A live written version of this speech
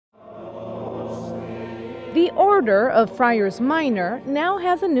The Order of Friars Minor now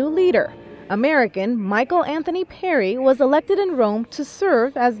has a new leader. American Michael Anthony Perry was elected in Rome to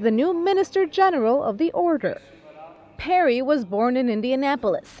serve as the new Minister General of the Order. Perry was born in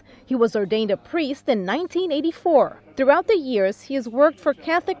Indianapolis. He was ordained a priest in 1984. Throughout the years, he has worked for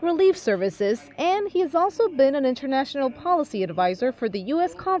Catholic Relief Services, and he has also been an international policy advisor for the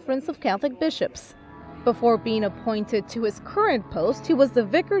U.S. Conference of Catholic Bishops. Before being appointed to his current post, he was the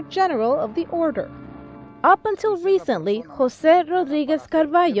Vicar General of the Order. Up until recently, José Rodríguez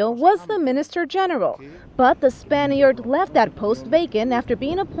Carballo was the Minister General, but the Spaniard left that post vacant after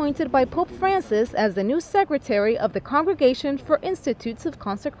being appointed by Pope Francis as the new Secretary of the Congregation for Institutes of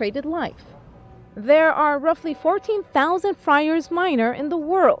Consecrated Life. There are roughly 14,000 Friars Minor in the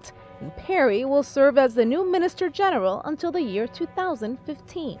world, and Perry will serve as the new Minister General until the year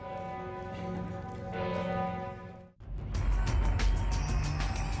 2015.